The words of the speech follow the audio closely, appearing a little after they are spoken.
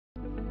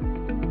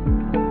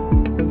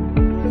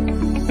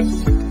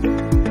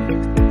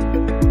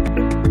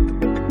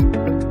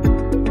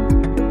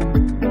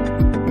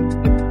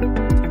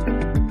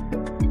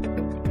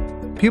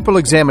pupil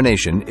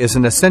examination is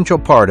an essential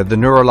part of the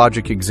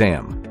neurologic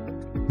exam.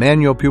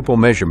 Manual pupil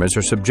measurements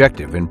are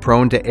subjective and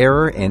prone to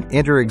error and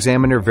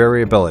inter-examiner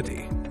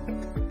variability.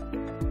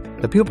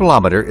 The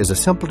pupillometer is a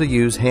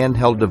simple-to-use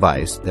handheld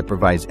device that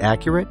provides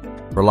accurate,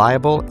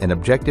 reliable, and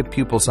objective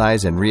pupil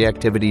size and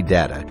reactivity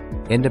data,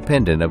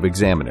 independent of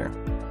examiner.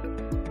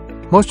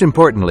 Most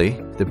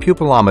importantly, the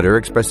pupillometer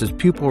expresses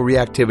pupil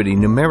reactivity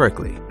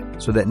numerically,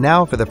 so that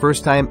now, for the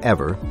first time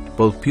ever,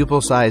 both pupil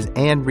size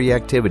and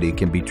reactivity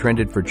can be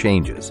trended for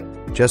changes,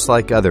 just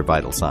like other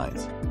vital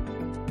signs.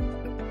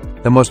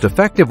 The most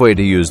effective way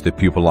to use the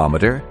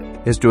pupillometer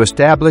is to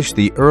establish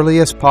the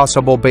earliest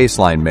possible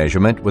baseline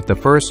measurement with the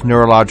first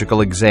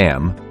neurological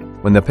exam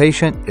when the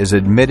patient is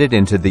admitted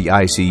into the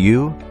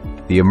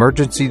ICU, the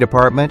emergency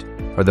department,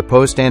 or the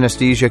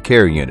post-anesthesia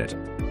care unit,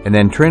 and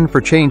then trend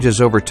for changes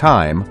over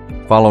time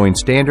following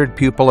standard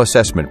pupil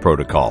assessment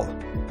protocol.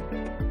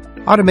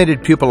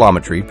 Automated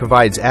pupillometry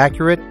provides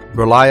accurate,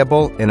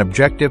 reliable, and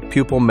objective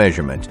pupil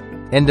measurement,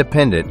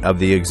 independent of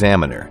the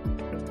examiner.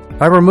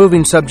 By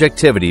removing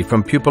subjectivity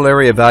from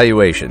pupillary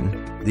evaluation,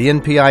 the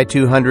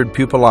NPi-200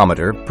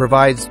 pupillometer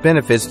provides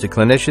benefits to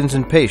clinicians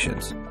and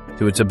patients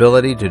through its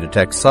ability to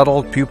detect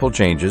subtle pupil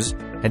changes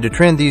and to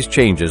trend these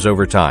changes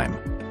over time.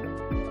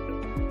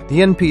 The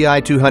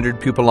NPi-200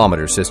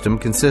 pupillometer system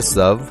consists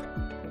of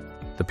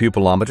the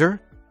pupillometer,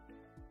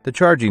 the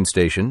charging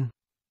station,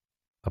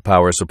 a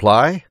power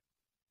supply,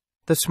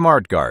 the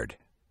smart guard.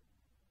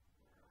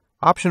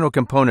 Optional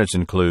components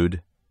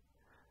include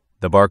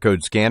the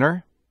barcode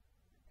scanner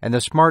and the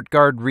smart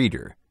guard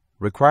reader,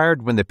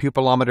 required when the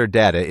pupillometer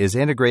data is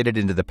integrated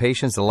into the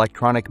patient's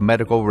electronic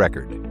medical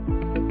record.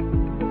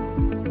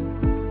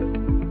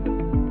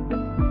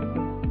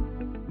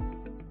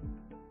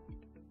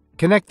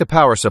 Connect the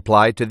power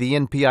supply to the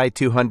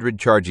NPi-200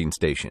 charging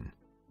station,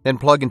 then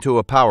plug into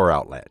a power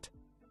outlet.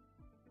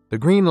 The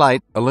green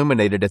light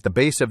illuminated at the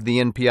base of the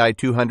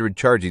NPi-200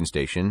 charging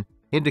station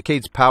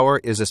indicates power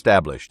is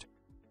established.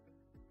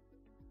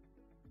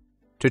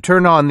 To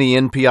turn on the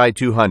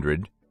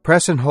NPi-200,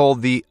 press and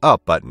hold the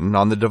Up button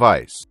on the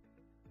device.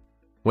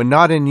 When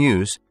not in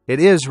use, it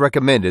is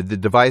recommended the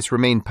device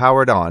remain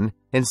powered on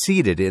and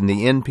seated in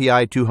the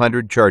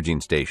NPi-200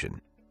 charging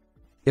station.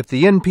 If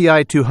the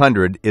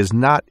NPi-200 is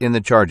not in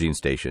the charging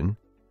station,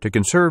 to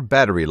conserve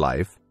battery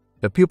life,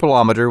 the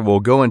pupillometer will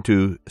go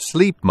into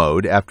sleep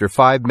mode after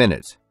 5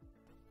 minutes.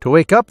 To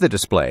wake up the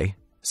display,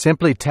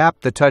 simply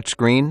tap the touch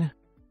screen,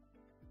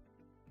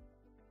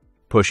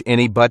 push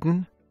any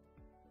button,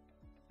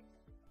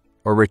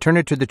 or return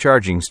it to the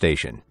charging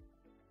station.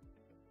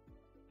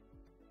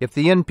 If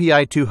the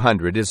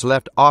NPi-200 is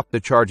left off the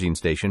charging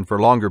station for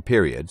longer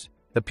periods,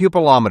 the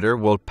pupillometer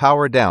will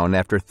power down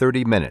after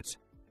 30 minutes.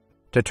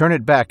 To turn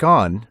it back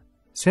on,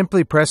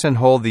 simply press and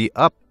hold the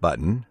Up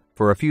button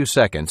for a few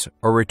seconds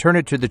or return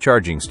it to the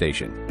charging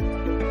station.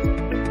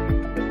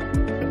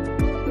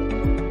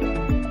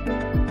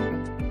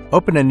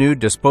 Open a new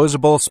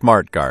disposable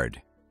smart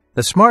guard.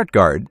 The smart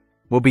guard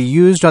will be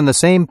used on the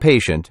same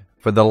patient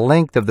for the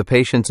length of the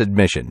patient's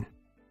admission.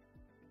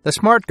 The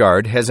smart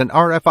guard has an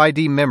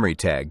RFID memory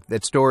tag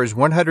that stores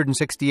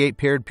 168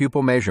 paired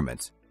pupil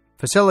measurements,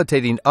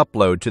 facilitating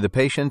upload to the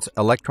patient's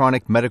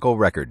electronic medical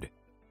record.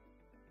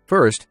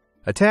 First,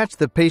 attach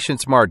the patient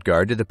smart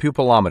guard to the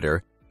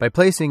pupillometer by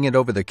placing it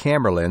over the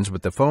camera lens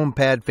with the foam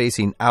pad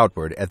facing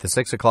outward at the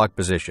 6 o'clock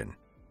position.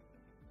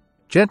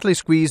 Gently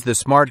squeeze the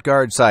smart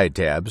guard side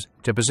tabs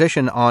to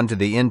position onto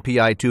the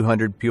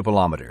NPi-200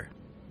 pupillometer.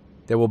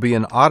 There will be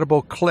an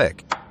audible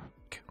click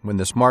when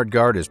the smart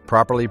guard is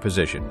properly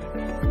positioned.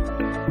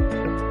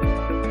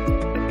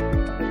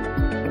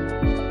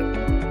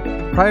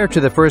 Prior to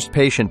the first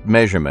patient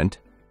measurement,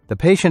 the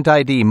patient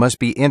ID must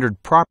be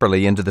entered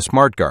properly into the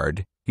smart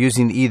guard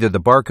using either the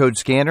barcode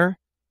scanner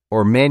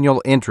or manual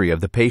entry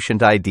of the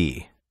patient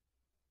ID.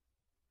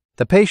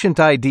 The patient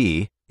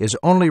ID is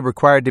only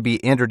required to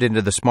be entered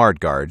into the smart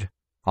guard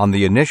on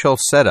the initial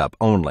setup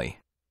only.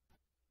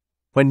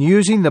 When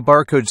using the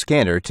barcode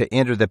scanner to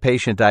enter the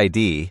patient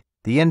ID,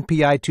 the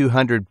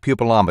NPi-200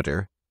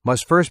 pupillometer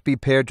must first be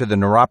paired to the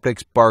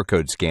Neuroptics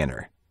barcode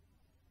scanner.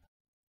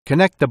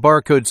 Connect the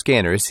barcode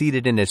scanner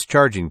seated in its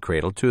charging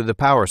cradle to the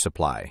power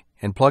supply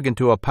and plug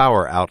into a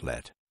power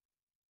outlet.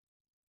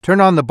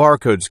 Turn on the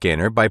barcode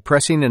scanner by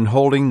pressing and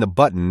holding the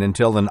button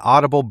until an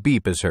audible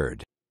beep is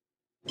heard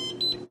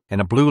and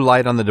a blue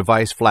light on the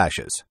device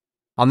flashes.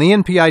 On the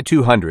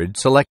NPi-200,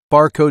 select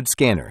Barcode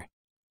Scanner.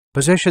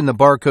 Position the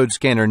barcode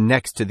scanner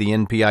next to the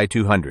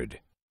NPi-200.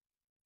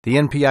 The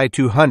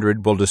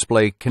NPi-200 will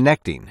display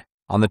Connecting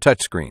on the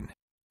touchscreen.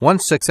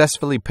 Once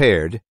successfully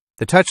paired,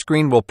 the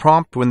touchscreen will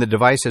prompt when the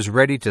device is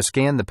ready to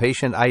scan the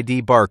patient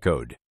ID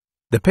barcode.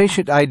 The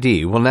patient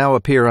ID will now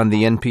appear on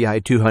the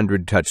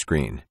NPi-200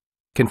 touchscreen.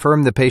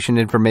 Confirm the patient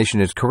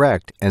information is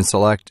correct and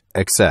select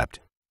Accept.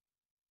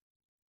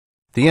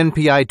 The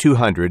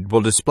NPi-200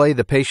 will display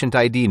the patient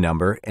ID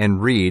number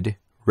and read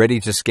Ready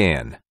to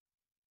Scan.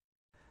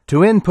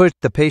 To input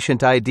the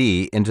patient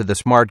ID into the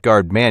smart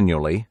guard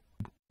manually,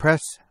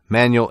 press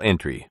Manual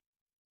Entry.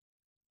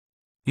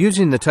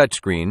 Using the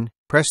touchscreen,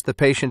 press the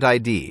patient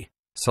ID,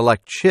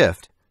 select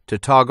Shift to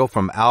toggle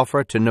from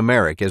alpha to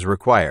numeric as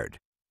required.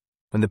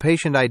 When the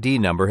patient ID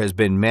number has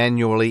been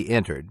manually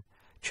entered,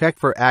 check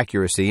for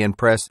accuracy and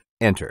press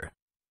Enter.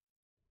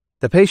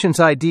 The patient's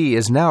ID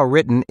is now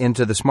written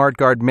into the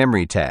SmartGuard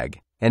memory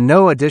tag, and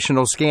no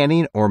additional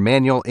scanning or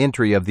manual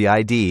entry of the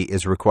ID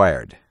is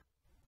required.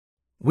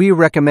 We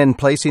recommend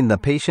placing the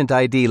patient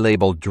ID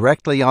label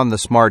directly on the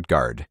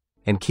SmartGuard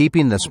and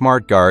keeping the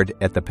SmartGuard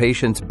at the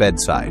patient's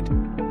bedside.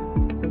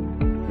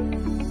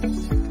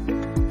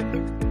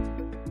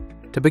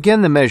 To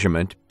begin the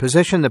measurement,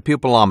 position the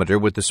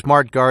pupillometer with the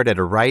SmartGuard at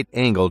a right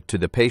angle to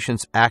the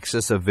patient's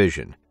axis of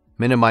vision,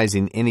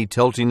 minimizing any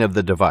tilting of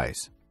the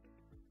device.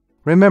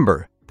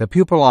 Remember, the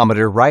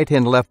pupillometer right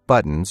and left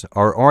buttons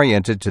are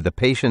oriented to the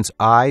patient's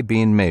eye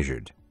being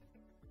measured.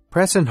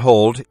 Press and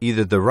hold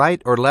either the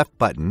right or left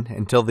button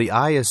until the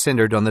eye is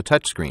centered on the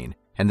touchscreen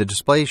and the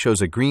display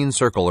shows a green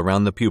circle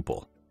around the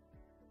pupil.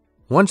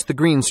 Once the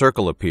green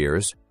circle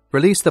appears,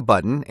 release the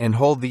button and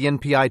hold the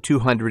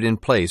NPi-200 in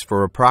place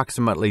for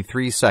approximately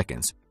 3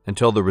 seconds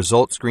until the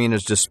result screen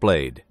is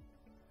displayed.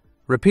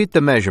 Repeat the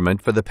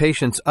measurement for the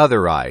patient's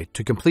other eye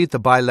to complete the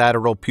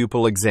bilateral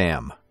pupil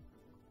exam.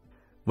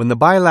 When the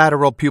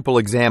bilateral pupil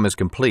exam is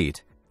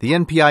complete, the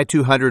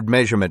NPi-200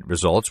 measurement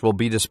results will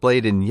be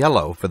displayed in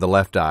yellow for the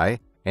left eye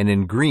and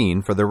in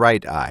green for the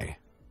right eye.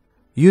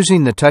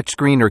 Using the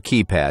touchscreen or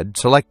keypad,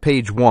 select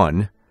page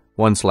 1,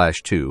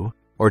 1/2,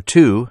 or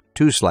 2,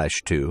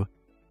 2/2,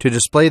 to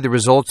display the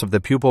results of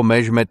the pupil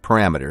measurement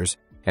parameters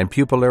and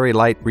pupillary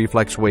light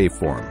reflex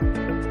waveform.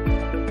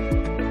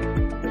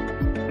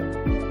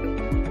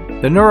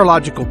 The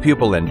Neurological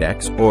Pupil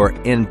Index, or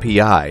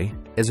NPi,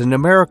 is a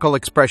numerical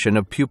expression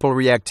of pupil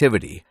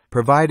reactivity,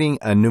 providing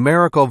a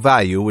numerical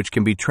value which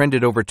can be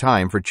trended over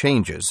time for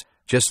changes,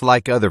 just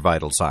like other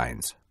vital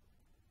signs.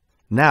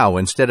 Now,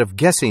 instead of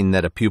guessing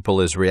that a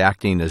pupil is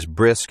reacting as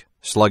brisk,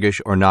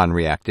 sluggish, or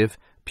non-reactive,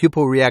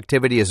 pupil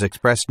reactivity is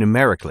expressed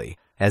numerically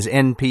as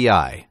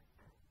NPi.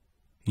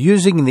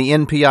 Using the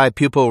NPi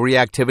Pupil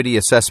Reactivity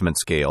Assessment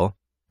Scale,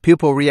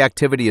 pupil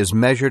reactivity is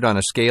measured on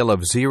a scale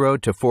of 0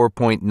 to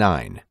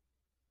 4.9.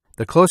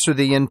 The closer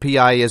the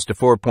NPi is to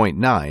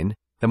 4.9,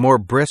 the more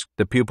brisk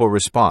the pupil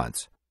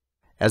response.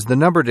 As the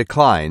number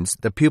declines,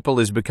 the pupil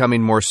is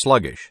becoming more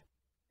sluggish.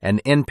 An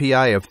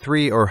NPi of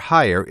 3 or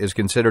higher is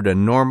considered a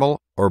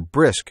normal or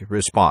brisk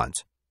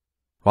response,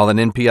 while an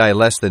NPi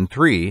less than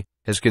 3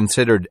 is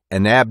considered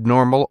an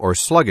abnormal or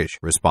sluggish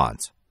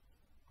response.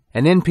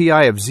 An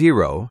NPi of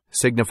 0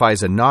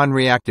 signifies a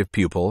non-reactive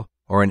pupil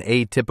or an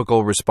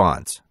atypical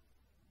response.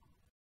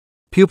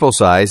 Pupil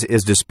size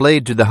is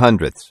displayed to the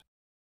hundredths.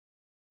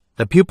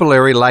 The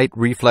pupillary light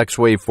reflex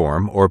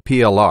waveform, or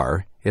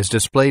PLR, is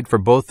displayed for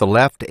both the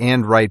left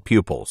and right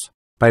pupils.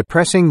 By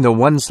pressing the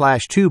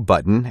 1/2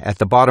 button at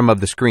the bottom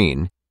of the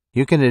screen,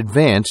 you can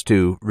advance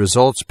to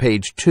Results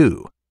Page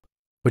 2,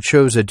 which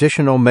shows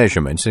additional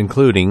measurements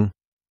including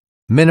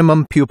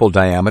minimum pupil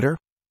diameter,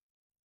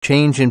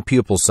 change in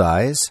pupil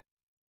size,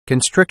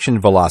 constriction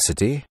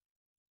velocity,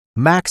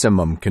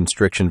 maximum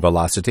constriction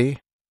velocity,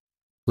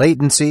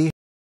 latency,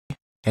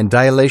 and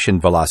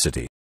dilation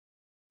velocity.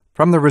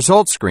 From the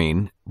results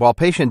screen, while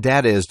patient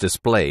data is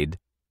displayed,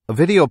 a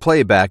video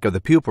playback of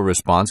the pupil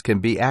response can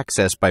be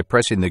accessed by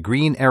pressing the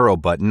green arrow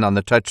button on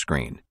the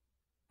touchscreen.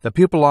 The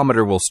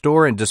pupillometer will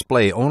store and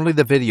display only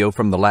the video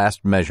from the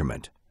last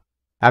measurement.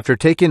 After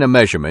taking a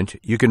measurement,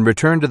 you can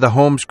return to the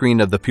home screen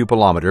of the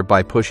pupillometer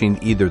by pushing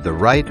either the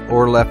right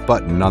or left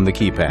button on the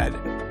keypad.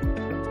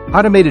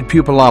 Automated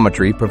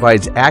pupillometry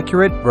provides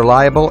accurate,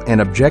 reliable,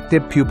 and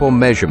objective pupil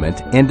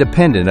measurement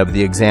independent of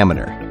the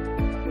examiner.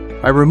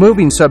 By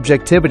removing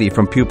subjectivity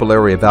from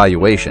pupillary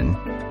evaluation,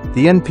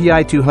 the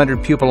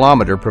NPi-200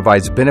 pupillometer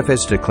provides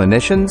benefits to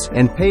clinicians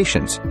and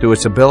patients through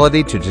its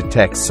ability to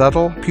detect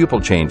subtle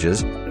pupil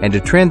changes and to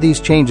trend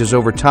these changes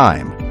over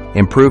time,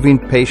 improving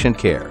patient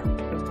care.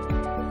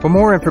 For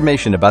more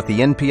information about the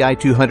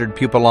NPi-200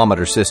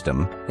 pupillometer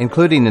system,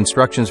 including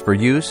instructions for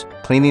use,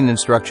 cleaning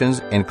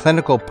instructions, and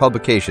clinical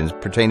publications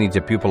pertaining to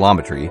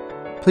pupillometry,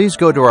 please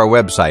go to our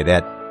website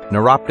at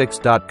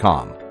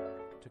neuroptics.com.